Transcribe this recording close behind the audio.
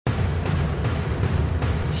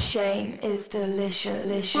Shame is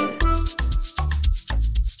delicious.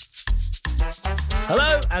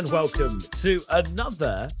 Hello and welcome to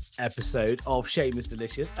another episode of Shame is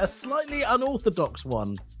Delicious, a slightly unorthodox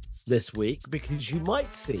one this week because you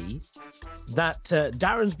might see that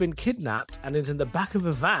Darren's been kidnapped and is in the back of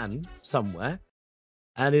a van somewhere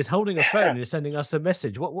and is holding a phone and is sending us a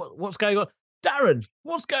message. What's going on? Darren,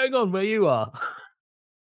 what's going on where you are?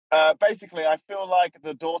 Basically, I feel like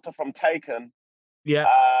the daughter from Taken. Yeah.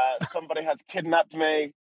 Somebody has kidnapped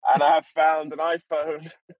me and I have found an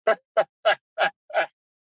iPhone.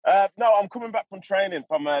 No, I'm coming back from training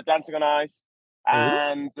from Dancing on Ice.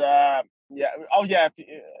 And if you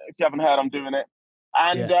haven't heard, I'm doing it.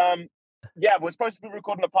 And we're supposed to be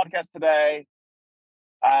recording a podcast today.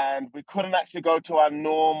 And we couldn't actually go to our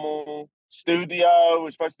normal studio.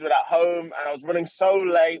 We're supposed to do it at home. And I was running so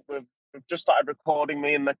late. We've just started recording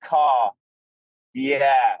me in the car.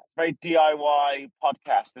 Yeah, it's a very DIY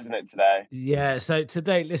podcast, isn't it, today? Yeah, so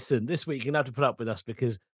today, listen, this week you're going to have to put up with us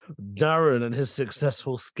because Darren and his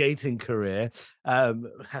successful skating career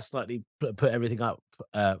has slightly put everything up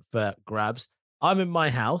for grabs. I'm in my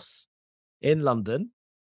house in London,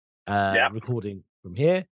 recording from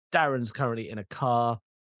here. Darren's currently in a car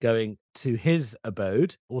going to his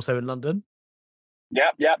abode, also in London.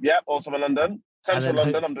 Yep, also in London. Central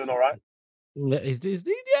London, I'm doing all right.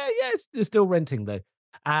 He's still renting though.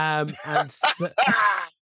 And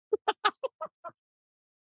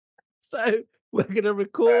so we're going to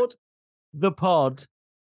record the pod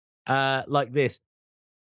like this.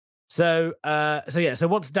 So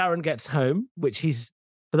once Darren gets home, which he's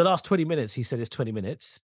for the last 20 minutes, he said it's 20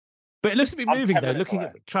 minutes. But it looks to be moving though. Looking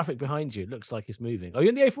at the traffic behind you, it looks like it's moving. Are you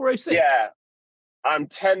in the A406? Yeah, I'm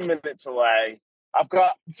 10 minutes away.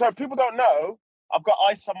 So people don't know, I've got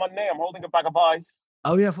ice on my knee. I'm holding a bag of ice.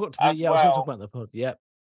 Oh yeah, I forgot to. I was going to talk about the pod. Yep.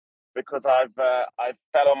 Because I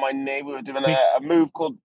fell on my knee. We were doing a move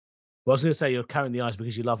called. Well, I was going to say you're carrying the ice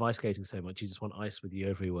because you love ice skating so much. You just want ice with you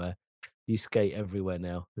everywhere. You skate everywhere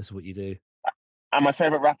now. This is what you do. And my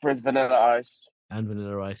favorite rapper is Vanilla Ice. And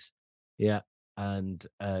Vanilla Ice, yeah. And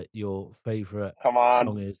your favorite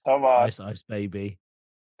song is Ice Ice Baby.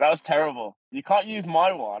 That was terrible. You can't use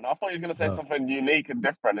my one. I thought he was going to say something unique and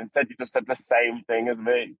different. Instead, you just said the same thing as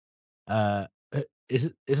me.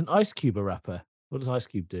 Isn't Ice Cube a rapper? What does Ice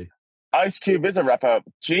Cube do? Ice Cube is a rapper.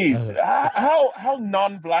 Jeez, how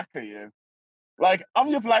non-black are you? Like, I'm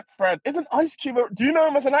your black friend. Isn't Ice Cube? Do you know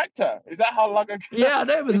him as an actor? Is that how long? Yeah, I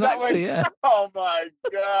know him as an actor. Yeah. Oh my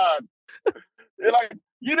god! You're like,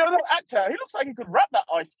 you know that actor? He looks like he could rap that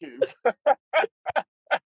Ice Cube.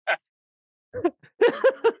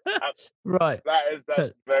 Right. That's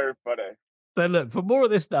very funny. So look, for more of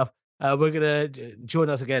this stuff, we're gonna join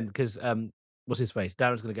us again because what's his face?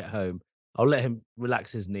 Darren's gonna get home. I'll let him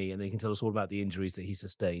relax his knee, and then he can tell us all about the injuries that he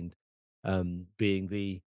sustained,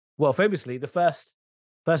 being famously the first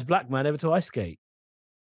black man ever to ice skate.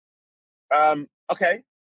 Okay.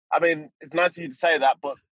 I mean, it's nice of you to say that,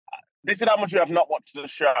 but this is how much you have not watched the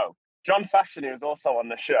show. John Fashioney was also on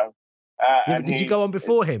the show. Did you go on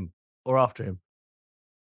before him or after him?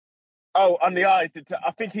 Oh, on the ice.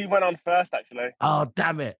 I think he went on first, actually. Oh,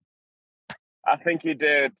 damn it. I think he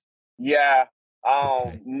did. Yeah. Oh,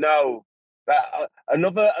 okay. No.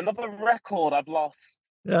 Another record I've lost.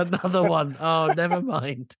 Another one. Oh, never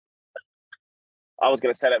mind. I was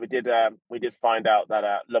going to say that we did find out that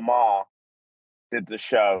Lamar did the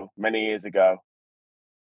show many years ago.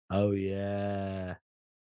 Oh, yeah.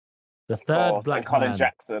 The third black man. Colin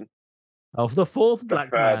Jackson. Oh, the fourth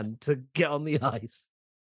black man to get on the ice.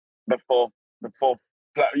 The fourth.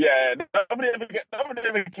 Yeah, nobody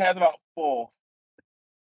ever cares about fourth.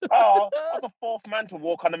 Oh, I was the fourth man to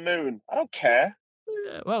walk on the moon. I don't care.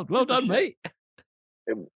 Yeah, well done, mate.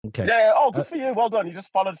 Okay. Yeah. Oh, good for you. Well done. You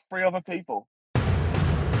just followed 3 other people.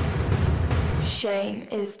 Shame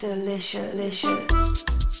is delicious.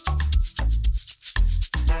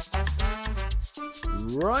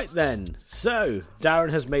 Right then. So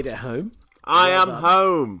Darren has made it home. I am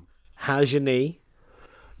home. How's your knee?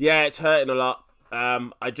 Yeah, it's hurting a lot.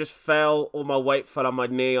 I just fell. All my weight fell on my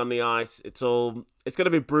knee on the ice. It's going to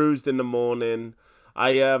be bruised in the morning.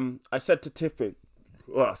 I said to Tiffy,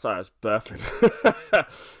 well, sorry, I was burping.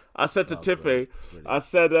 I said to Tiffy, I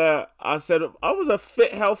said I was a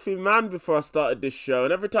fit, healthy man before I started this show,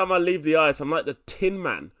 and every time I leave the ice, I'm like the Tin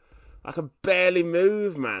Man. I can barely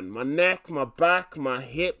move, man. My neck, my back, my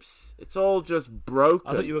hips, it's all just broken.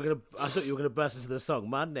 I thought you were gonna burst into the song.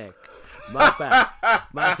 My neck, my back,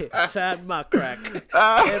 my hips, and my crack.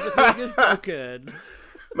 Everything is broken.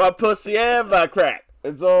 My pussy and my crack.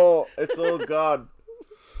 It's all gone.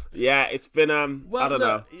 Yeah, it's been Well, I don't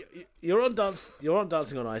know. You're on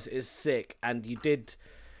Dancing on Ice. It's sick, and you did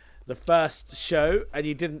the first show, and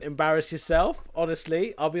you didn't embarrass yourself.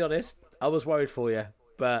 Honestly, I'll be honest. I was worried for you,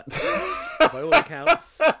 but by all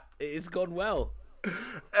accounts, it's gone well.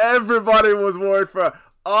 Everybody was worried for.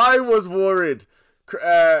 I was worried.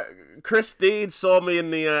 Christine saw me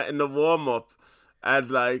in the warm up,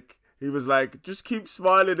 and like he was like, just keep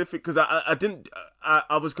smiling because I didn't.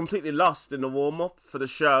 I was completely lost in the warm up for the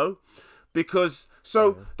show, because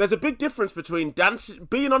there's a big difference between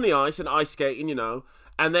being on the ice and ice skating, you know,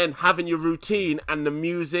 and then having your routine and the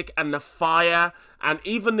music and the fire, and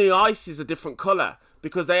even the ice is a different color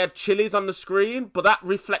because they had chilies on the screen, but that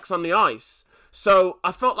reflects on the ice. So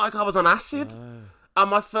I felt like I was on acid on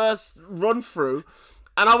my first run through,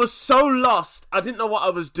 and I was so lost. I didn't know what I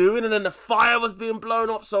was doing, and then the fire was being blown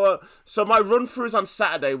up. So my run throughs on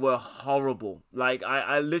Saturday were horrible. Like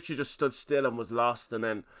I literally just stood still and was lost, and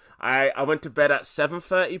then I went to bed at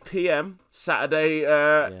 7:30 p.m. Saturday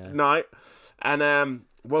night, and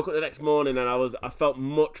woke up the next morning, and I felt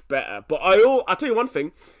much better. But I'll tell you one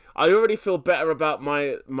thing. I already feel better about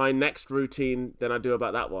my next routine than I do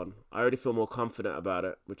about that one. I already feel more confident about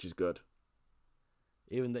it, which is good.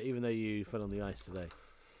 Even though you fell on the ice today.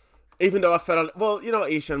 Even though I fell on... Well, you know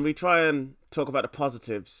what, Ishan? We try and talk about the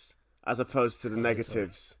positives as opposed to the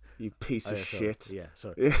negatives. Sorry. You piece of shit. Sorry. Yeah,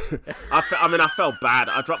 sorry. I felt bad.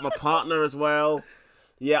 I dropped my partner as well.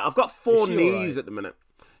 Yeah, I've got 4 knees at the minute.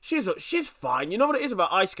 She's fine. You know what it is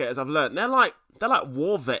about ice skaters I've learned? They're like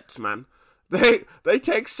war vets, man. They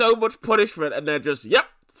take so much punishment and they're just, yep,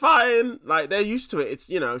 fine. Like, they're used to it. It's,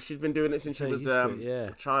 you know, she's been doing it since she was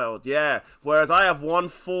a child. Yeah. Whereas I have one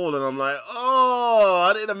fall and I'm like, oh,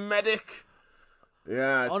 I need a medic.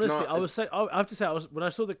 Yeah. Honestly, I have to say, when I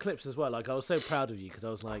saw the clips as well, like, I was so proud of you because I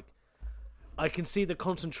was like, I can see the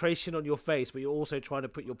concentration on your face, but you're also trying to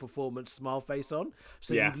put your performance smile face on.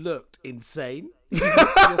 So you looked insane. Your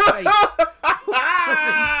face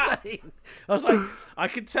was insane. I was like, I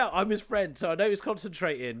can tell I'm his friend, so I know he's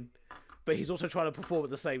concentrating, but he's also trying to perform at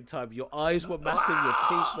the same time. Your eyes were massive, your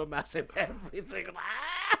teeth were massive, everything.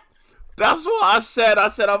 That's what I said. I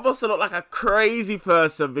said I must have looked like a crazy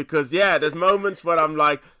person because, there's moments when I'm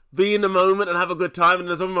like, be in the moment and have a good time, and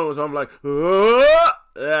there's other moments where I'm like,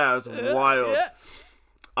 yeah, it's wild.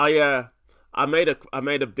 Yeah. I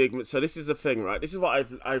made a big. So this is the thing, right? This is what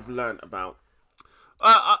I've learned about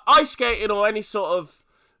ice skating or any sort of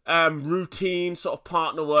routine, sort of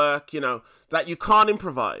partner work. You know that you can't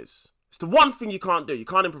improvise. It's the one thing you can't do. You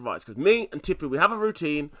can't improvise because me and Tippy, we have a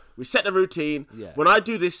routine. We set the routine. Yeah. When I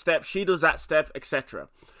do this step, she does that step, etc.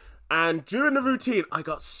 And during the routine, I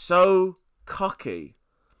got so cocky.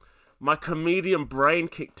 My comedian brain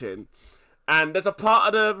kicked in. And there's a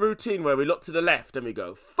part of the routine where we look to the left and we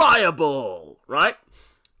go, fireball, right?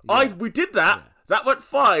 Yeah. We did that. Yeah. That went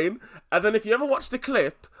fine. And then if you ever watch the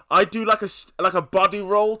clip, I do like a body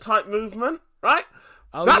roll type movement, right?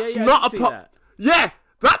 Oh, that's not a part. Yeah,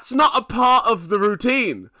 that's not a part of the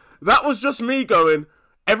routine. That was just me going,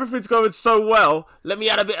 everything's going so well, let me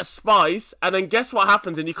add a bit of spice. And then guess what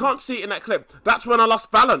happens? And you can't see it in that clip. That's when I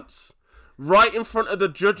lost balance. Right in front of the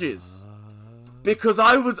judges. Because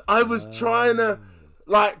I was trying to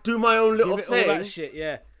like do my own little thing. All that shit,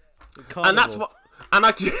 yeah. And that's what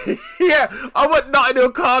I went Notting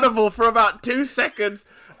Hill Carnival for about 2 seconds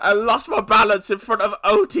and lost my balance in front of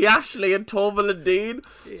Oti Ashley and Torval and Dean.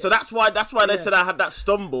 Yeah. So that's why they said I had that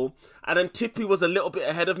stumble. And then Tippy was a little bit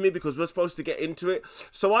ahead of me because we're supposed to get into it.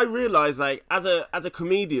 So I realized, like, as a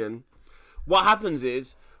comedian, what happens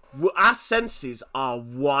is our senses are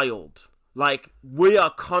wild. Like, we are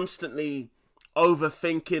constantly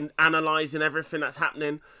overthinking, analysing everything that's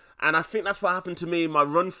happening. And I think that's what happened to me in my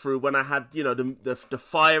run-through when I had, you know, the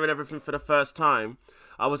fire and everything for the first time.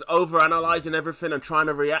 I was over-analysing everything and trying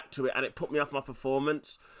to react to it, and it put me off my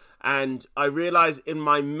performance. And I realised in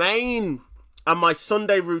my main and my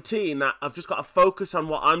Sunday routine that I've just got to focus on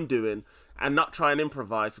what I'm doing and not try and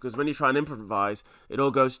improvise, because when you try and improvise, it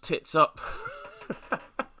all goes tits up.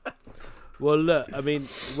 Well, look, I mean,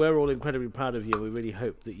 we're all incredibly proud of you. We really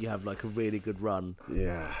hope that you have, like, a really good run.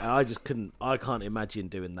 Yeah. And I can't imagine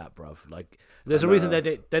doing that, bruv. Like, there's a reason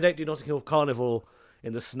they don't do Notting Hill Carnival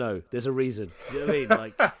in the snow. There's a reason. You know what I mean?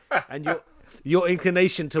 Like, and your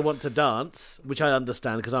inclination to want to dance, which I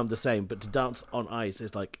understand because I'm the same, but to dance on ice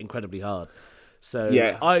is, like, incredibly hard. So,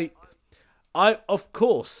 yeah. I of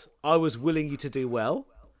course, I was willing you to do well,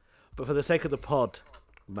 but for the sake of the pod,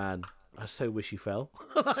 man, I so wish you fell.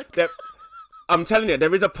 I'm telling you,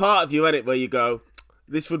 there is a part of you in it where you go,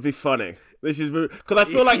 this would be funny. This is because I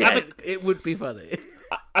feel like it would be funny.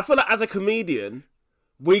 I feel like as a comedian,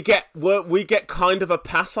 we get kind of a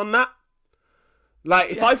pass on that.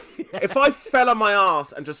 Like if I fell on my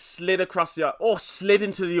ass and just slid across or slid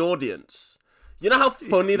into the audience, you know how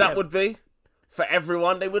funny that would be for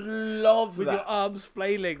everyone. They would love with that. Your arms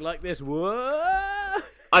flailing like this. Whoa!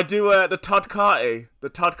 I do the Todd Carty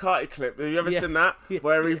clip. Have you ever seen that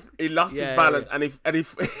where he lost his balance and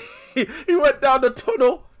he went down the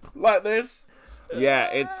tunnel like this?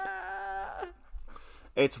 Yeah,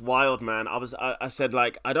 it's wild, man. I said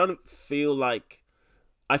like I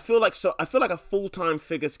feel like a full-time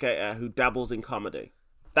figure skater who dabbles in comedy.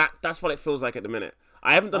 That's what it feels like at the minute.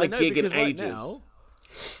 I haven't done a gig in ages.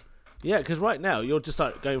 Because right now you're just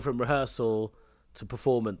like going from rehearsal to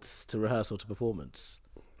performance to rehearsal to performance.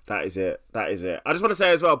 That is it. I just want to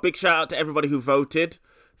say as well, big shout out to everybody who voted.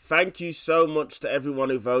 Thank you so much to everyone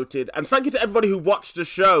who voted, and thank you to everybody who watched the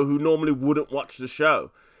show who normally wouldn't watch the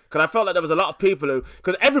show. Because I felt like there was a lot of people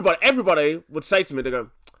because everybody would say to me, they go,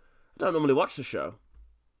 I don't normally watch the show,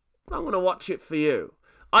 but I'm going to watch it for you.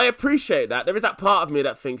 I appreciate that. There is that part of me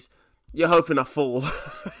that thinks, you're hoping I fall.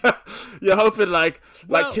 You're hoping like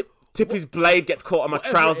Tippy's blade gets caught on my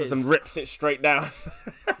trousers and rips it straight down.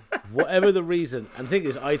 Whatever the reason, and the thing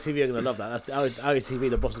is, ITV are going to love that. That's ITV,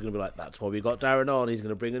 the boss is going to be like, that's why we got Darren on. He's going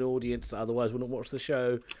to bring an audience that otherwise wouldn't watch the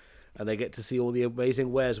show. And they get to see all the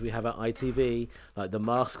amazing wares we have at ITV, like The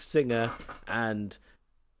Masked Singer and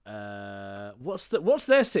what's their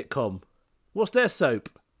sitcom? What's their soap?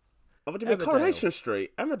 Oh, what do you mean? Coronation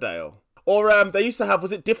Street, Emmerdale, or they used to have,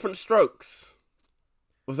 was it Different Strokes?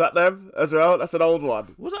 Was that them as well? That's an old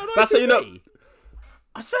one. Was that on ITV? That's how you know.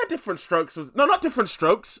 I said Different Strokes was not Different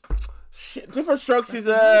Strokes. Shit, Different Strokes is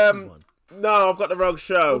no, I've got the wrong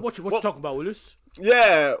show. What you talking about, Willis?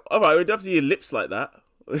 Yeah, all right, we don't have to use lips like that.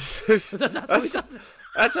 That's how he does it.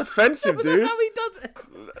 That's offensive, dude. That's how he does it.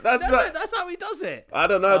 That's how he does it. I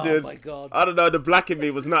don't know, dude. Oh my god. I don't know. The black in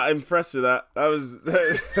me was not impressed with that. That was.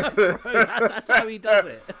 That's how he does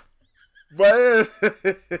it. But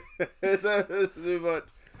that's too much.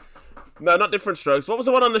 No, not Different Strokes. What was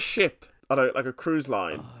the one on the ship? I don't like a cruise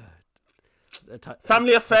line.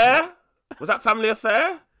 Family Affair? Was that Family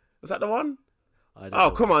Affair? Was that the one?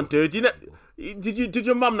 Oh, come on, dude. You know, did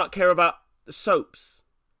your mum not care about the soaps?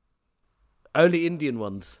 Only Indian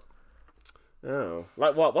ones. Oh,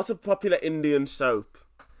 like what? What's a popular Indian soap?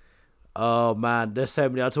 Oh man, there's so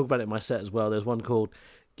many. I'll talk about it in my set as well. There's one called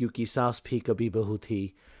Yuki Saas Pi Kabhi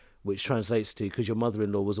Bahuti, which translates to because your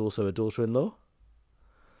mother-in-law was also a daughter-in-law.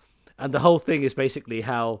 And the whole thing is basically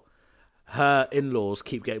how her in-laws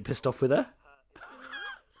keep getting pissed off with her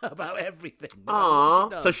about everything.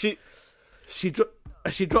 Aww. So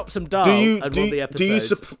she dropped some dal and one of the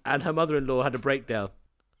episodes, and her mother-in-law had a breakdown.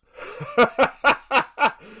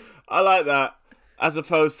 I like that, as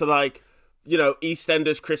opposed to like, you know,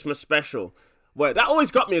 EastEnders Christmas special. Where that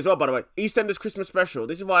always got me as well, by the way. EastEnders Christmas special.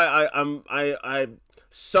 This is why I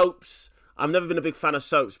soaps. I've never been a big fan of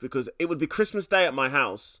soaps because it would be Christmas Day at my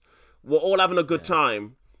house. We're all having a good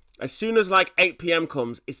time. As soon as like 8 p.m.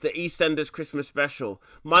 comes, it's the EastEnders Christmas special.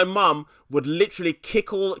 My mum would literally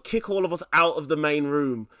kick all of us out of the main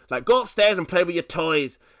room. Like, go upstairs and play with your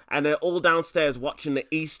toys. And they're all downstairs watching the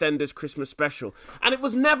EastEnders Christmas special. And it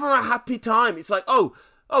was never a happy time. It's like, oh,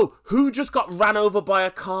 who just got ran over by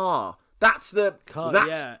a car? That's the... Car,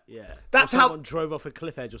 yeah. That's or how... someone drove off a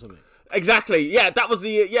cliff edge or something. Exactly, yeah, that was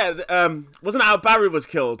the... wasn't that how Barry was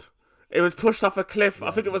killed? It was pushed off a cliff. Yeah,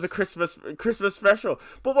 I think it was a Christmas special.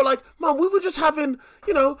 But we're like, man, we were just having,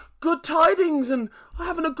 you know, good tidings and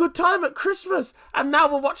having a good time at Christmas. And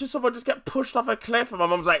now we're watching someone just get pushed off a cliff. And my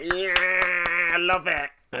mum's like, yeah, I love it.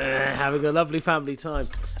 Having a lovely family time.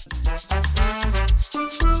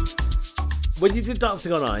 When you did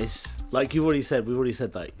Dancing on Ice, like we've already said,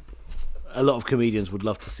 like, a lot of comedians would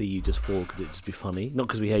love to see you just fall because it'd just be funny. Not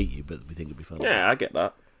because we hate you, but we think it'd be funny. Yeah, I get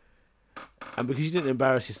that. And because you didn't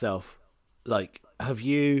embarrass yourself, like,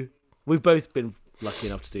 we've both been lucky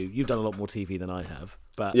enough to you've done a lot more TV than I have,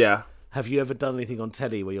 but yeah. Have you ever done anything on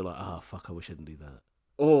telly where you're like, fuck, I wish I didn't do that?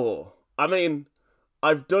 Oh, I mean,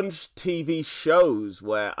 I've done TV shows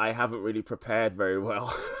where I haven't really prepared very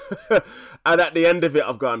well. And at the end of it,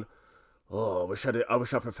 I've gone, I wish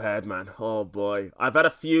I prepared, man. Oh boy. I've had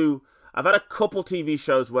a couple TV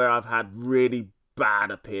shows where I've had really bad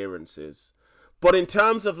appearances. But in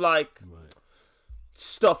terms of like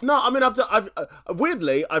stuff, no, I mean, I've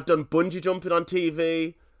done bungee jumping on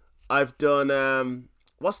TV. I've done,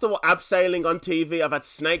 abseiling on TV. I've had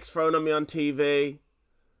snakes thrown on me on TV.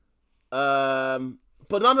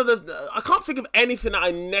 But none of I can't think of anything that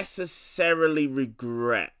I necessarily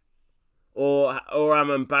regret or I'm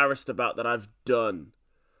embarrassed about that I've done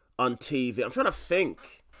on TV. I'm trying to think.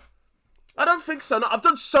 I don't think so. No, I've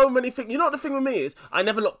done so many things. You know what the thing with me is? I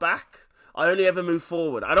never look back. I only ever move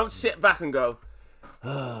forward. I don't sit back and go,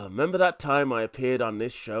 remember that time I appeared on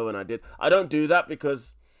this show and I did. I don't do that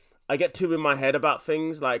because I get too in my head about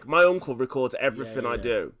things. Like, my uncle records everything I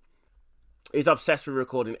do. He's obsessed with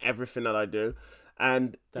recording everything that I do.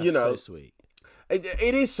 And, That's you know, so sweet.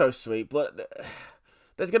 It is so sweet, but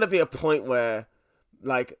there's going to be a point where,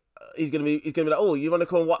 like, he's gonna be like, oh, you want to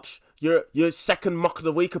come and watch your second Mock of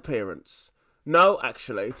the Week appearance? No,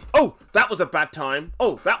 actually. Oh, that was a bad time.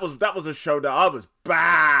 Oh, that was a show that I was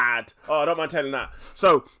bad. Oh, I don't mind telling that.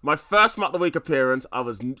 So, my first Mock of the Week appearance, I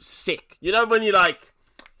was sick. You know when you, like,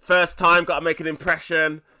 first time, got to make an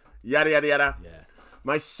impression, yada, yada, yada. Yeah.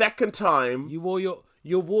 My second time... You wore your...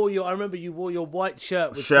 I remember you wore your white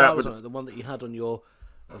shirt with flowers on it, the one that you had on your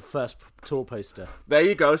first tour poster. There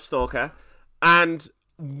you go, stalker. And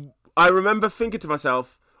I remember thinking to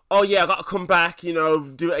myself, oh yeah, I got to come back, you know,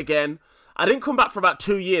 do it again. I didn't come back for about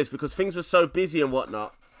 2 years because things were so busy and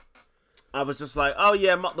whatnot. I was just like, oh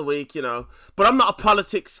yeah, Mock the Week, you know. But I'm not a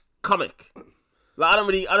politics comic. Like, I don't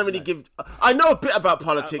really give... I know a bit about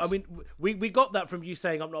politics. I mean, we got that from you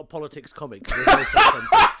saying I'm not a politics comic. There's no such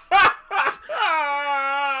sentence.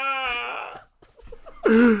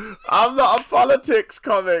 I'm not a politics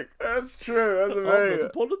comic. That's true. That's amazing. I'm not a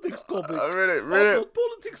politics comic. I'm not a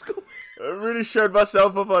politics comic. I really showed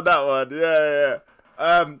myself up on that one. Yeah.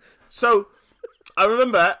 So I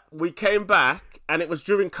remember we came back and it was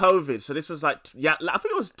during COVID. So this was like, I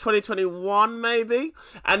think it was 2021 maybe.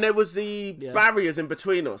 And there was the barriers in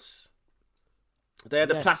between us. They had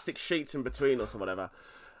the plastic sheets in between us or whatever.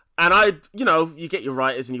 And you get your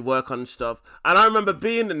writers and you work on stuff. And I remember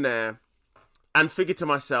being in there and figured to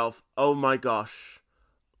myself, oh my gosh,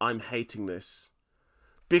 I'm hating this.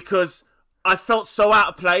 Because I felt so out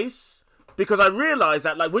of place. Because I realised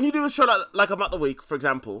that, like, when you do a show like a Mock the Week, for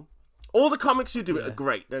example, all the comics who do it are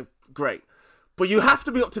great. They're great. But you have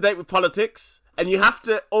to be up to date with politics. And you have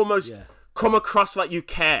to almost come across like you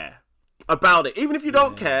care about it. Even if you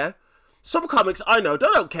don't care. Some comics, I know,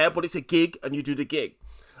 don't care, but it's a gig and you do the gig.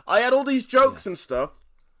 I had all these jokes and stuff.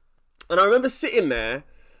 And I remember sitting there.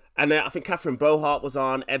 And I think Catherine Bohart was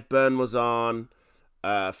on, Ed Byrne was on,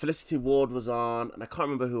 Felicity Ward was on, and I can't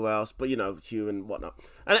remember who else, but, you know, Hugh and whatnot.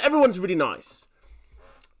 And everyone's really nice.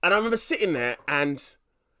 And I remember sitting there and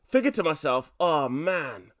figured to myself, oh,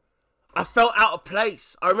 man, I felt out of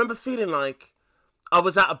place. I remember feeling like I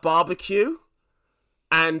was at a barbecue,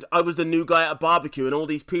 and I was the new guy at a barbecue, and all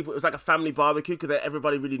these people, it was like a family barbecue because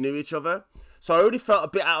everybody really knew each other. So I already felt a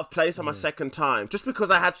bit out of place on my second time, just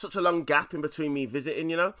because I had such a long gap in between me visiting,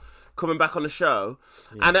 you know, coming back on the show.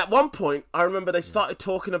 Yeah. And at one point, I remember they started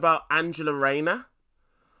talking about Angela Rayner,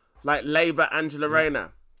 like Labour Angela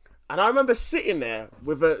Rayner. And I remember sitting there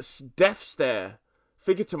with a death stare,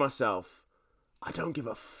 thinking to myself, I don't give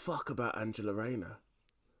a fuck about Angela Rayner.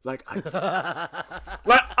 Like, I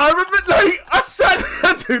remember, like, I sat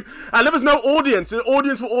there, dude, and there was no audience. The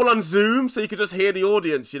audience were all on Zoom, so you could just hear the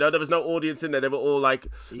audience, you know? There was no audience in there. They were all, like,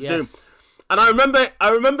 Zoom. And I remember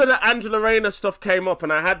that Angela Rayner stuff came up,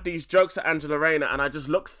 and I had these jokes at Angela Rayner, and I just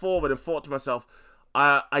looked forward and thought to myself,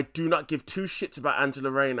 I do not give two shits about Angela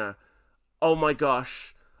Rayner. Oh, my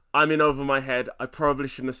gosh. I'm in over my head. I probably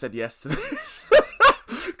shouldn't have said yes to this.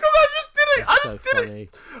 Because I just did it. I just did it.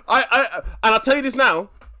 And I'll tell you this now.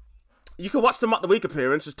 You can watch the Mock the Week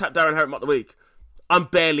appearance, just tap Darren Herrick Mock the Week. I'm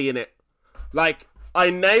barely in it. Like,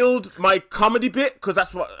 I nailed my comedy bit, because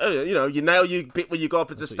that's what, you know, you nail your bit where you go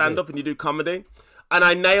up as a stand-up and you do comedy. And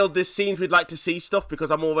I nailed this scenes we'd like to see stuff,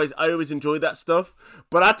 because I always enjoy that stuff.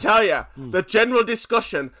 But I tell you, the general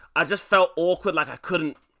discussion, I just felt awkward, like I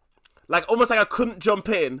couldn't, like almost like I couldn't jump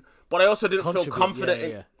in, but I also didn't feel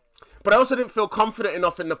confident But I also didn't feel confident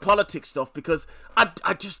enough in the politics stuff, because I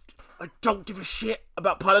don't give a shit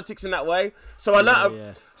about politics in that way. So I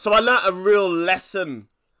learned a real lesson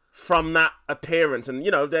from that appearance. And, you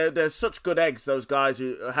know, they're such good eggs, those guys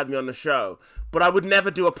who had me on the show. But I would never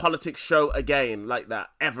do a politics show again like that,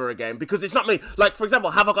 ever again. Because it's not me. Like, for example,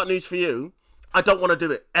 Have I Got News for You? I don't want to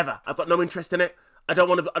do it, ever. I've got no interest in it. I don't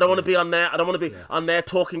want to be on there. I don't want to be on there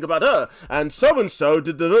talking about her and so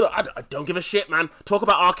did the. I don't give a shit, man. Talk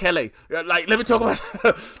about R. Kelly. Like, let me talk about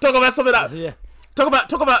something that.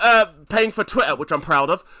 Talk about paying for Twitter, which I'm proud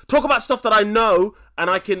of. Talk about stuff that I know and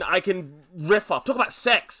I can riff off. Talk about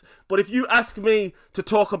sex. But if you ask me to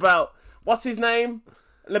talk about what's his name,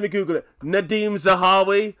 let me Google it. Nadeem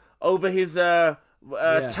Zahawi over his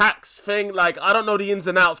tax thing. Like, I don't know the ins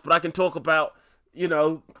and outs, but I can talk about, you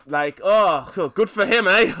know, like, oh, good for him,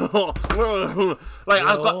 eh? Like,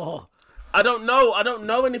 I don't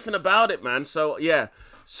know anything about it, man. So yeah,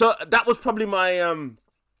 so that was probably my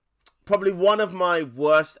probably one of my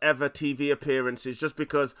worst ever TV appearances, just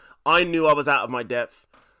because I knew I was out of my depth.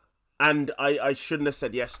 And I shouldn't have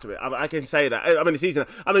said yes to it. I can say that. I mean, it's easy.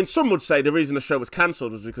 I mean, some would say the reason the show was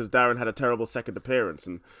cancelled was because Darren had a terrible second appearance.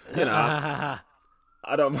 And, you know,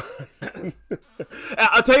 I don't mind.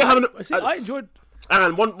 I'll tell you how... I enjoyed...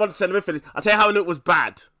 And one second, let me finish. I'll tell you how I knew it was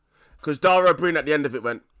bad. Because Dara O'Brien at the end of it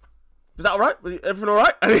went, "Is that all right? Was everything all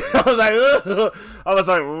right?" And I was like, ugh. I was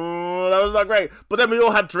like, that was not great. But then we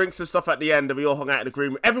all had drinks and stuff at the end, and we all hung out in the green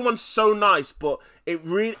room. Everyone's so nice, but it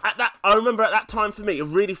really I remember at that time for me, it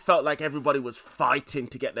really felt like everybody was fighting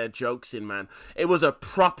to get their jokes in, man. It was a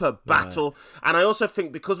proper battle. Right. And I also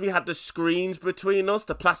think because we had the screens between us,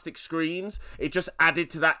 the plastic screens, it just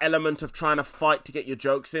added to that element of trying to fight to get your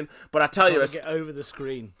jokes in. But I tell you, get over the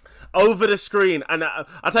screen. Over the screen, and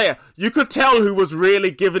I tell you, you could tell who was really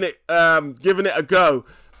giving it a go,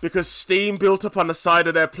 because steam built up on the side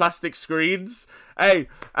of their plastic screens. Hey,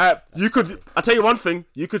 I tell you one thing,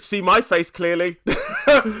 you could see my face clearly.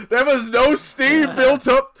 There was no steam built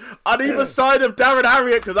up on either side of Darren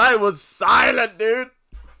Harriott, because I was silent, dude.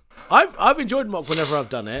 I've enjoyed mock whenever I've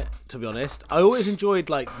done it, to be honest. I always enjoyed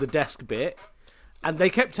like the desk bit, and they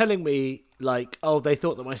kept telling me like, oh, they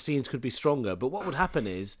thought that my scenes could be stronger, but what would happen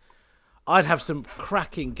is I'd have some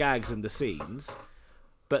cracking gags in the scenes,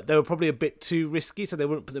 but they were probably a bit too risky, so they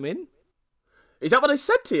wouldn't put them in. Is that what they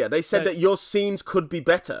said to you? They said that your scenes could be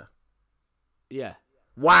better? Yeah.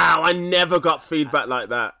 Wow, I never got feedback like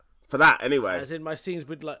that. For that, anyway. As in, my scenes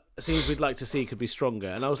we'd like to see could be stronger.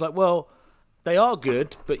 And I was like, well, they are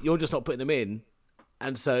good, but you're just not putting them in.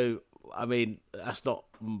 And so, I mean, that's not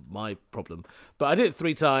my problem. But I did it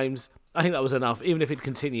 3 times. I think that was enough. Even if it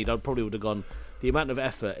continued, I probably would have gone, the amount of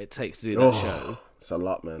effort it takes to do that show. It's a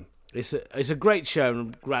lot, man. It's a great show, and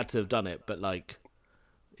I'm glad to have done it. But, like,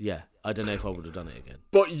 yeah, I don't know if I would have done it again.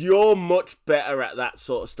 But you're much better at that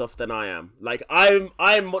sort of stuff than I am. Like,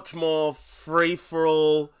 I'm much more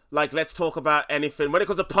free-for-all. Like, let's talk about anything. When it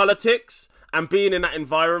comes to politics and being in that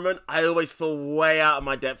environment, I always feel way out of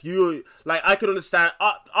my depth. I could understand.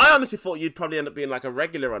 I honestly thought you'd probably end up being, like, a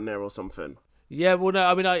regular on there or something. Yeah, well, no,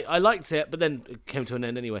 I mean, I liked it, but then it came to an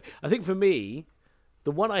end anyway. I think for me,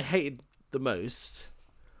 the one I hated the most...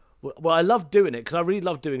 Well, I love doing it, because I really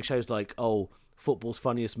love doing shows like, Football's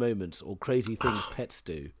Funniest Moments, or Crazy Things Pets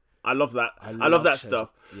Do. I love that. I love that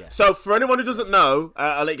stuff. Yeah. So, for anyone who doesn't know,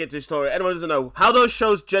 I'll let you get to the story. Anyone who doesn't know, how those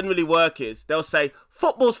shows generally work is, they'll say,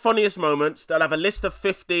 Football's Funniest Moments. They'll have a list of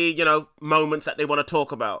 50, moments that they want to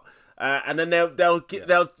talk about. And then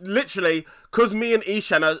they'll literally, because me and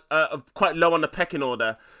Ishan are quite low on the pecking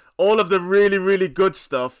order, all of the really, really good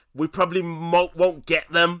stuff, we probably won't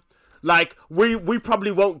get them. Like, we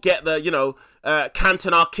probably won't get the,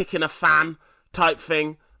 Cantona kicking a fan type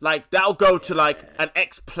thing. Like, that'll go to, like, an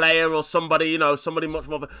ex-player or somebody, somebody much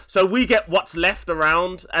more... So we get what's left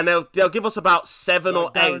around, and they'll give us about 7 or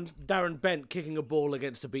 8. Darren Bent kicking a ball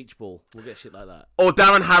against a beach ball. We'll get shit like that. Or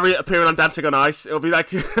Darren Harriott appearing on Dancing on Ice. It'll be,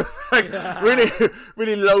 like, really,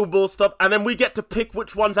 really low ball stuff. And then we get to pick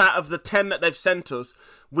which ones out of the 10 that they've sent us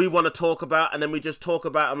we want to talk about, and then we just talk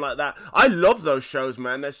about them like that. I love those shows,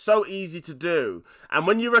 man. They're so easy to do. And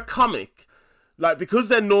when you're a comic, like, because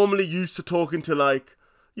they're normally used to talking to, like,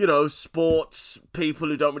 sports people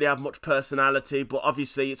who don't really have much personality, but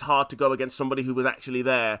obviously it's hard to go against somebody who was actually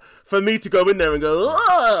there. For me to go in there and go,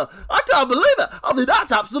 I can't believe it. I mean,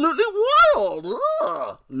 that's absolutely wild.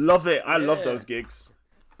 Love it. I love those gigs.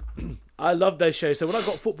 I love those shows. So when I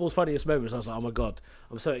got Football's Funniest Moments, I was like, oh my God,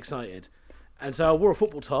 I'm so excited. And so I wore a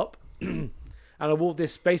football top, and I wore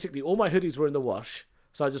this, basically all my hoodies were in the wash,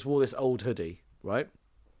 so I just wore this old hoodie, right?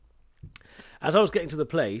 As I was getting to the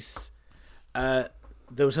place, there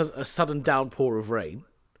was a sudden downpour of rain,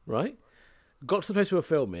 right? Got to the place we were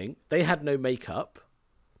filming, they had no makeup,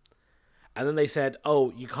 and then they said,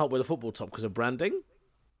 oh, you can't wear the football top because of branding.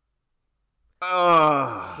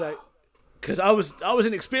 So, because I was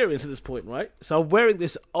inexperienced at this point, right? So I'm wearing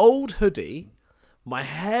this old hoodie, my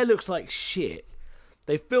hair looks like shit.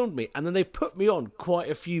 They filmed me, and then they put me on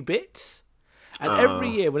quite a few bits. And every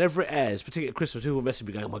year, whenever it airs, particularly at Christmas, people message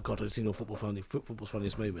me going, oh my God, I've seen your Football's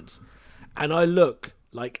Funniest Moments. And I look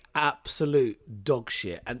like absolute dog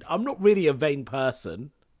shit. And I'm not really a vain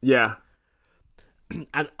person. Yeah.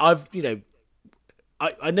 And I've,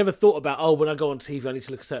 I never thought about, when I go on TV, I need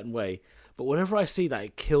to look a certain way. But whenever I see that,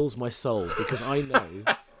 it kills my soul, because I know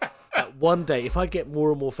that one day, if I get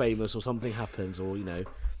more and more famous, or something happens, or,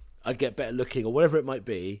 I get better looking, or whatever it might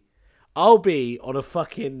be, I'll be on a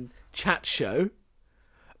fucking chat show,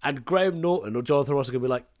 and Graham Norton or Jonathan Ross are going to be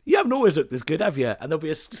like, you haven't always looked this good, have you? And there'll be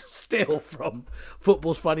a still from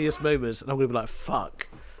Football's Funniest Moments, and I'm going to be like, fuck,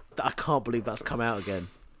 I can't believe that's come out again.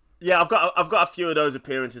 Yeah, I've got a few of those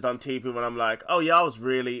appearances on TV when I'm like, oh yeah, I was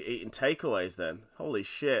really eating takeaways then. Holy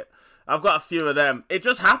shit. I've got a few of them. It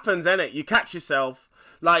just happens, innit? You catch yourself.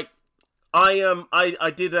 Like,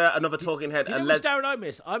 I did another Talking Head. You know which Darren I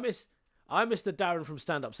miss the Darren from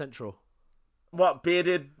Stand Up Central. What,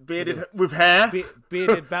 bearded with hair?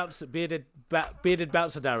 Bearded bouncer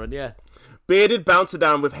Darren, yeah. Bearded bouncer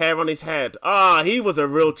Darren with hair on his head. He was a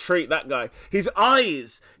real treat, that guy. His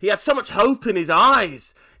eyes, he had so much hope in his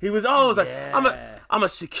eyes. He was always like, I'm a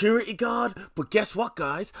security guard, but guess what,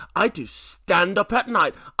 guys? I do stand up at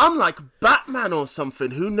night. I'm like Batman or something.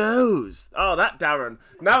 Who knows? Oh, that Darren.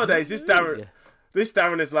 Nowadays, this Darren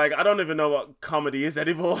is like, I don't even know what comedy is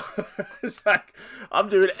anymore. It's like, I'm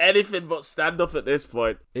doing anything but stand up at this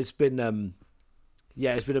point. It's been,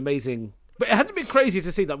 it's been amazing. But it hadn't been crazy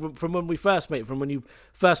to see that from when we first met, from when you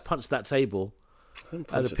first punched that table at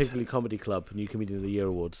the Piggly Comedy Club, New Comedian of the Year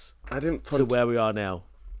Awards. I didn't punch... To where we are now.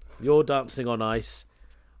 You're dancing on ice.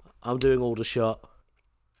 I'm doing Aldershot.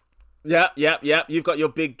 Yeah. You've got your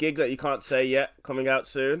big gig that you can't say yet, coming out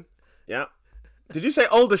soon. Yeah. Did you say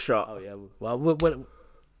Aldershot? Oh, yeah. Well,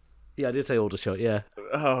 yeah, I did say Aldershot, yeah.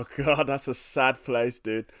 Oh, God, that's a sad place,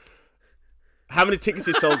 dude. How many tickets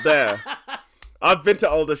you sold there? I've been to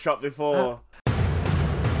Aldershot before.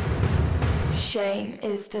 Shame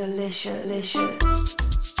is delicious.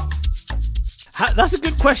 That's a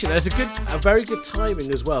good question. That's a very good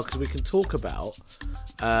timing as well, because we can talk about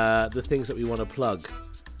the things that we want to plug.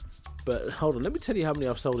 But hold on, let me tell you how many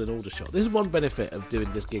I've sold in Aldershot. This is one benefit of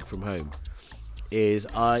doing this gig from home, is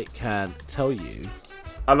I can tell you.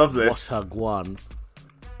 I love this. What I've won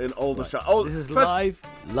in Aldershot. Right. Oh, this is live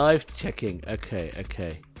checking.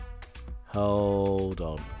 Okay. Hold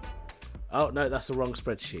on. Oh no, that's the wrong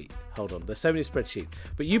spreadsheet. Hold on. There's so many spreadsheets.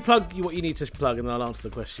 But you plug what you need to plug, and then I'll answer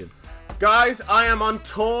the question. Guys, I am on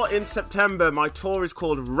tour in September. My tour is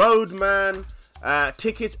called Roadman.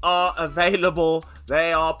 Tickets are available.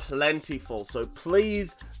 They are plentiful. So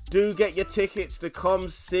please do get your tickets to come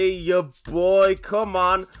see your boy. Come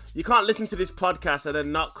on. You can't listen to this podcast and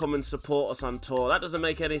then not come and support us on tour. That doesn't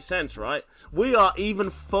make any sense, right? We are even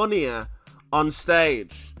funnier on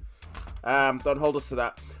stage. Don't hold us to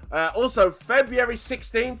that. Also, February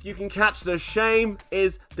 16th, you can catch the Shame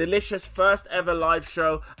is Delicious first ever live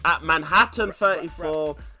show at Manhattan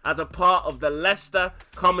 34 as a part of the Leicester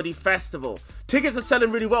Comedy Festival. Tickets are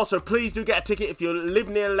selling really well, so please do get a ticket if you live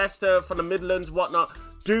near Leicester, from the Midlands, whatnot.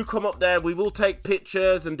 Do come up there. We will take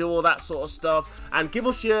pictures and do all that sort of stuff. And give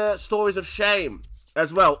us your stories of shame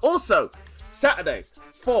as well. Also, Saturday,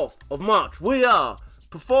 4th of March, we are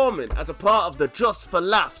performing as a part of the Just for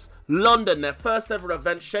Laughs London, their first ever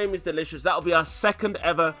event. Shame is Delicious. That'll be our second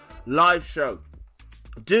ever live show.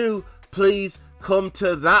 Do please come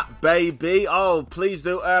to that, baby. Oh, please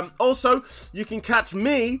do. Also, you can catch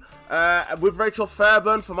me with Rachel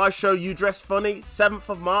Fairburn for my show You Dress Funny, 7th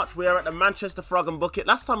of March. We are at the Manchester Frog and Bucket.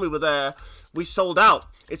 Last time we were there, we sold out.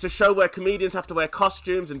 It's a show where comedians have to wear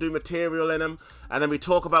costumes and do material in them, and then we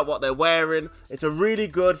talk about what they're wearing. It's a really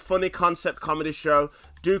good, funny concept comedy show.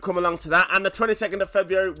 Do come along to that. And the 22nd of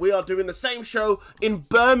February, we are doing the same show in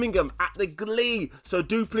Birmingham at the Glee. So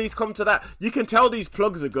do please come to that. You can tell these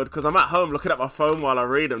plugs are good because I'm at home looking at my phone while I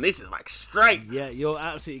read them. This is like straight. Yeah, you're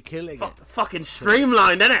absolutely killing it. Fucking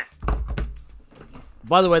streamlined, innit?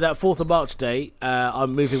 By the way, that 4th of March date,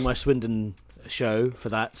 I'm moving my Swindon show for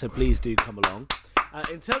that. So please do come along.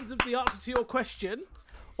 In terms of the answer to your question,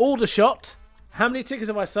 Aldershot, how many tickets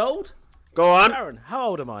have I sold? Go on. Darren, how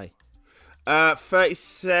old am I?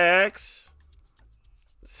 36.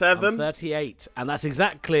 7. I'm 38, and that's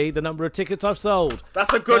exactly the number of tickets I've sold.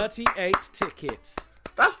 That's a good 38 tickets.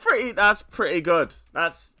 That's pretty good.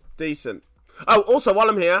 That's decent. Oh, also while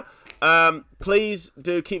I'm here, please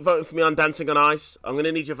do keep voting for me on Dancing on Ice. I'm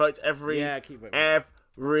gonna need your votes every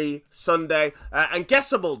Sunday. And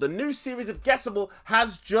Guessable, the new series of Guessable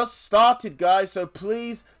has just started, guys. So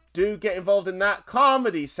please do get involved in that.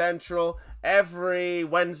 Comedy Central every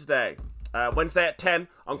Wednesday. Wednesday at 10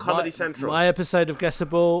 on Comedy Central. My episode of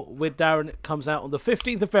Guessable with Darren comes out on the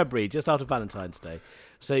 15th of February, just after Valentine's Day.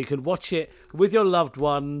 So you can watch it with your loved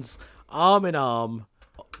ones, arm in arm,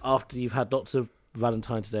 after you've had lots of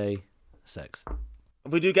Valentine's Day sex.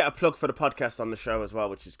 We do get a plug for the podcast on the show as well,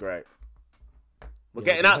 which is great. We're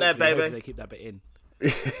getting out there, baby. Hopefully they keep that bit in.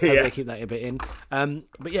 They keep that bit in.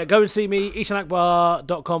 But yeah, go and see me,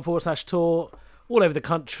 ishanakbar.com/tour, all over the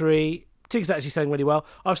country. Tickets are actually selling really well.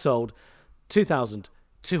 I've sold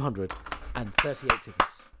 2,238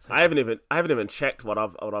 tickets. So I haven't even checked what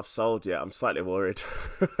I've sold yet. I'm slightly worried.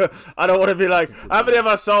 I don't want to be like, how many have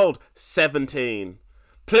I sold? 17.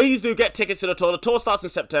 Please do get tickets to the tour. The tour starts in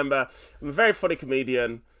September. I'm a very funny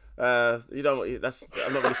comedian. You don't. That's.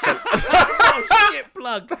 I'm not going to say. Oh, shit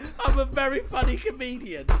plug. I'm a very funny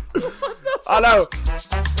comedian. I know.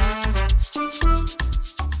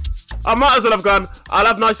 I might as well have gone.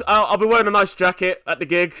 I'll be wearing a nice jacket at the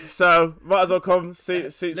gig, so might as well come see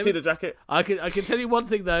the jacket. I can tell you one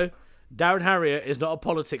thing though. Darren Harrier is not a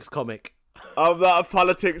politics comic. I'm not a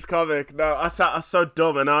politics comic. No, I'm so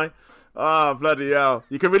dumb, and I. Oh, bloody hell.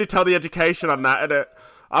 You can really tell the education on that, innit?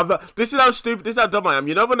 This is how stupid, this is how dumb I am.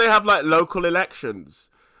 You know when they have, like, local elections?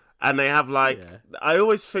 And they have, like... Yeah. I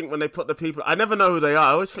always think when they put the people... I never know who they are.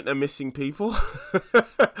 I always think they're missing people.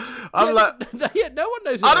 I'm like... No one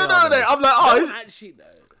knows who I don't know who they are. I'm like, oh... No one actually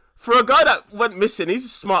knows. For a guy that went missing,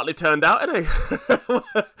 he's smartly turned out, isn't he?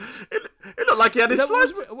 It looked like he had his...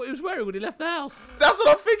 What he was wearing when he left the house. That's what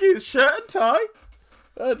I'm thinking. Shirt and tie.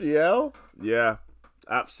 Bloody hell. Yeah.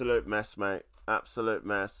 Absolute mess, mate. Absolute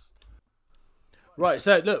mess. Right,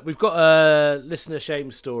 so look, we've got a listener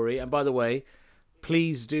shame story. And by the way,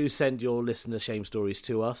 please do send your listener shame stories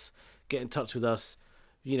to us. Get in touch with us.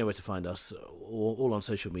 You know where to find us, all on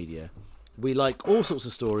social media. We like all sorts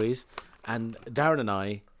of stories, and Darren and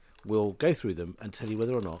I will go through them and tell you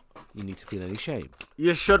whether or not you need to feel any shame.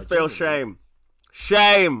 You should feel shame.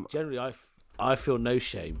 Shame! Generally, I feel no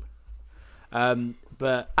shame.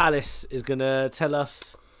 But Alice is going to tell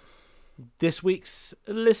us this week's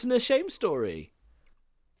listener shame story.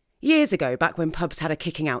 Years ago, back when pubs had a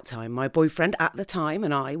kicking out time, my boyfriend at the time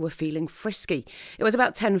and I were feeling frisky. It was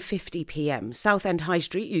about 10:50 p.m. Southend High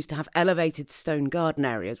Street used to have elevated stone garden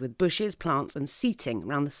areas with bushes, plants and seating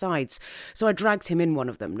around the sides. So I dragged him in one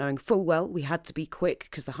of them, knowing full well we had to be quick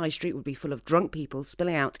because the high street would be full of drunk people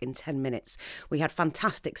spilling out in 10 minutes. We had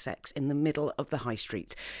fantastic sex in the middle of the high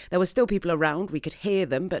street. There were still people around, we could hear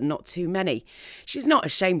them, but not too many. She's not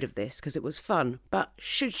ashamed of this because it was fun, but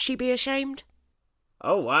should she be ashamed?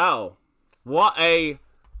 Oh, wow. What a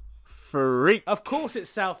freak. Of course it's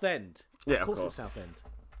Southend. Yeah, of course it's Southend.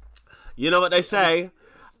 You know what they say?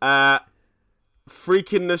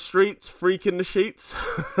 Freak in the streets, freak in the sheets.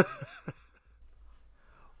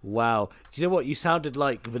 Wow. Do you know what? You sounded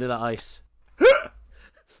like Vanilla Ice.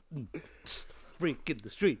 Freak in the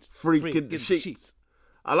streets. Freak in the sheets.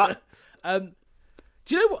 I like... Do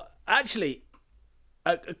you know what? Actually,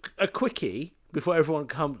 a quickie... Before everyone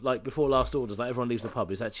comes, like before last orders, like everyone leaves the pub,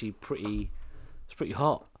 is actually pretty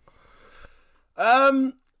hot.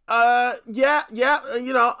 Yeah.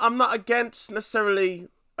 You know, I'm not against necessarily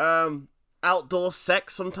outdoor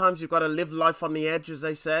sex. Sometimes you've got to live life on the edge, as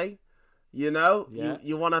they say. You know, yeah.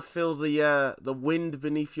 You want to feel the wind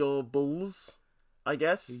beneath your balls, I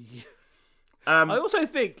guess. I also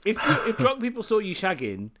think if drunk people saw you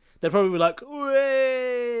shagging, they'd probably be like,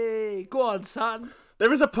 "Way, go on, son."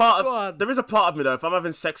 There is a part of me though. If I'm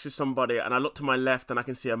having sex with somebody and I look to my left and I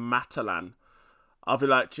can see a Matalan, I'll be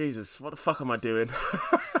like, Jesus, what the fuck am I doing?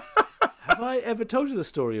 Have I ever told you the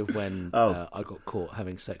story of when I got caught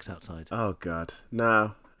having sex outside? Oh God,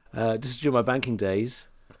 no. This is during my banking days.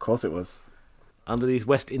 Of course it was. Underneath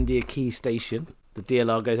West India Quay Station, the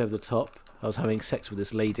DLR goes over the top. I was having sex with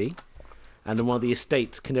this lady, and then one of the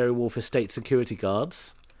Canary Wharf estate security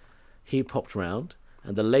guards, he popped round,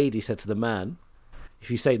 and the lady said to the man, "If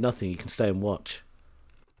you say nothing, you can stay and watch."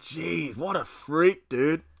 Jeez, what a freak,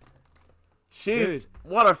 dude.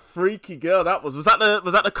 What a freaky girl that was. Was that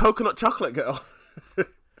the coconut chocolate girl?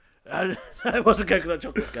 It was a coconut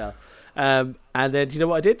chocolate girl. And then, do you know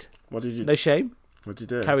what I did? What did you do? No shame. What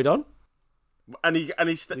did you do? Carried on. And he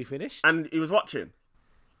we finished. And he was watching?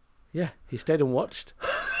 Yeah, he stayed and watched.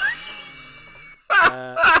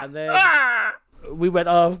 And then we went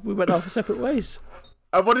off separate ways.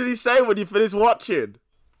 And what did he say when you finished watching?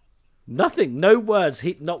 Nothing. No words.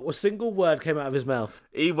 Not a single word came out of his mouth.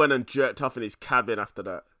 He went and jerked off in his cabin after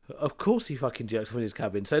that. Of course he fucking jerked off in his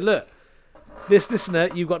cabin. So look, this listener,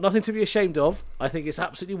 you've got nothing to be ashamed of. I think it's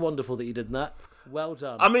absolutely wonderful that you did that. Well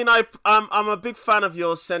done. I mean, I'm a big fan of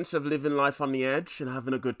your sense of living life on the edge and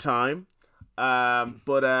having a good time.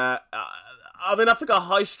 But I mean, I think a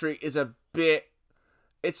high street is a bit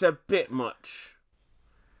much.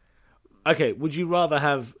 Okay, would you rather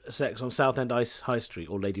have sex on Southend High Street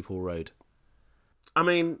or Ladypool Road? I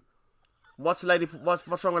mean, what's wrong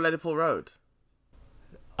with Ladypool Road?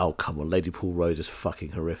 Oh, come on, Ladypool Road is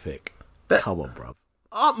fucking horrific. Come on, bruv.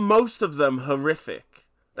 Aren't most of them horrific?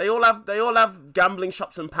 They all have gambling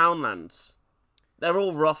shops and poundlands. They're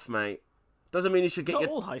all rough, mate. Doesn't mean you should get Not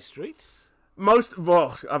all high streets.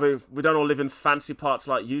 Well, I mean, we don't all live in fancy parts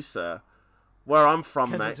like you, sir. Where I'm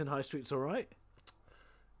from, Kensington High Street's all right.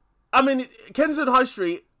 I mean, Kensington High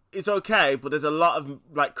Street it's okay, but there's a lot of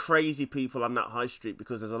like crazy people on that high street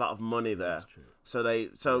because there's a lot of money there.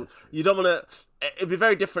 So you don't want to. It'd be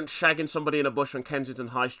very different shagging somebody in a bush on Kensington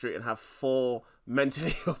High Street and have 4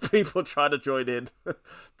 mentally ill people trying to join in.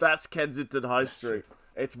 That's Kensington High Street.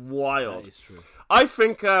 It's wild. That is true. I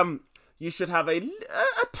think you should have a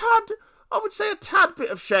tad. I would say a tad bit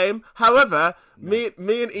of shame. However, me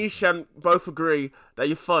and Ishan both agree that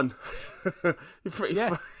you're fun. You're pretty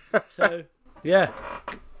fun. So, yeah.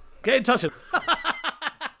 Get in touch.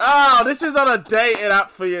 Oh, this is not a dating app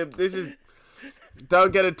for you. This is...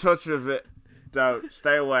 Don't get in touch with it. Don't.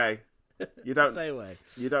 Stay away. You don't... Stay away.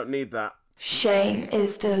 You don't need that. Shame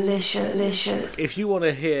is delicious. If you want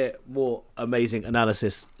to hear more amazing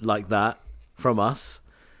analysis like that from us,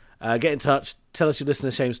 get in touch. Tell us your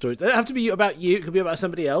listener shame stories. They don't have to be about you. It could be about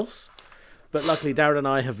somebody else. But luckily, Darren and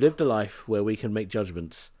I have lived a life where we can make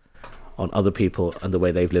judgments on other people and the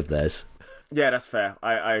way they've lived theirs. Yeah, that's fair.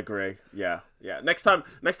 I agree. Yeah. Next time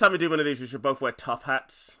we do one of these, we should both wear top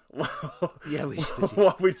hats. Yeah, we should.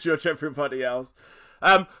 While we judge everybody else.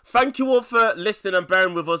 Thank you all for listening and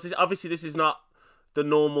bearing with us. Obviously, this is not the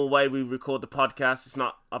normal way we record the podcast. It's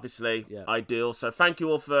not obviously ideal. So thank you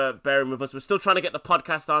all for bearing with us. We're still trying to get the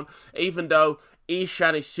podcast on, even though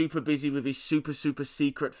Ishan is super busy with his super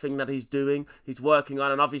secret thing that he's doing. He's working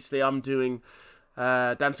on, and obviously I'm doing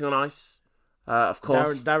Dancing on Ice. Of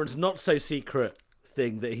course. Darren's not so secret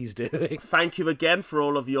thing that he's doing. Thank you again for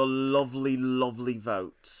all of your lovely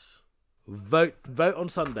votes. Vote on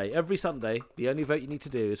Sunday. Every Sunday, the only vote you need to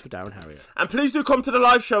do is for Darren Harriott. And please do come to the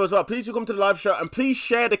live show as well. Please do come to the live show. And please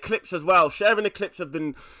share the clips as well. Sharing the clips have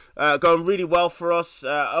been going really well for us.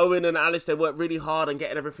 Owen and Alice, they worked really hard on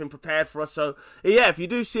getting everything prepared for us. So, yeah, if you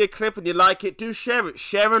do see a clip and you like it, do share it.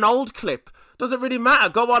 Share an old clip. Doesn't really matter.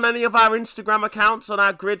 Go on any of our Instagram accounts, on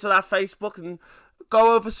our grids, on our Facebook, and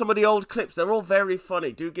go over some of the old clips. They're all very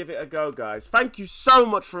funny. Do give it a go, guys. Thank you so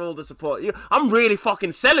much for all the support. I'm really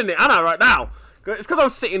fucking selling it, aren't I, right now? It's because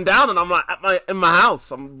I'm sitting down and I'm like in my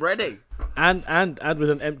house. I'm ready. And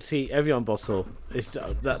with an empty Evian bottle.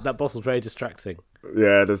 That bottle's very distracting.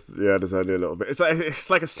 Yeah, there's only a little bit. It's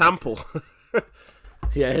like a sample.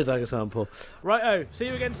 Yeah, it's like a sample. Righto, see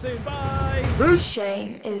you again soon. Bye.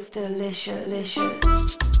 Shame is delicious.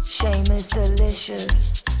 Shame is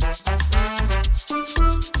delicious.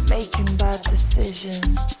 Making bad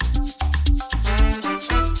decisions.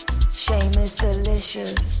 Shame is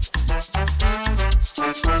delicious.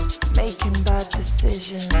 Making bad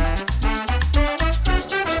decisions.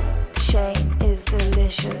 Shame is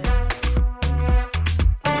delicious.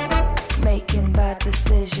 Making bad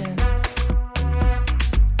decisions.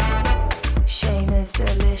 Shame is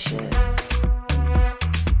delicious.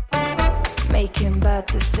 Making bad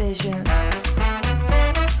decisions.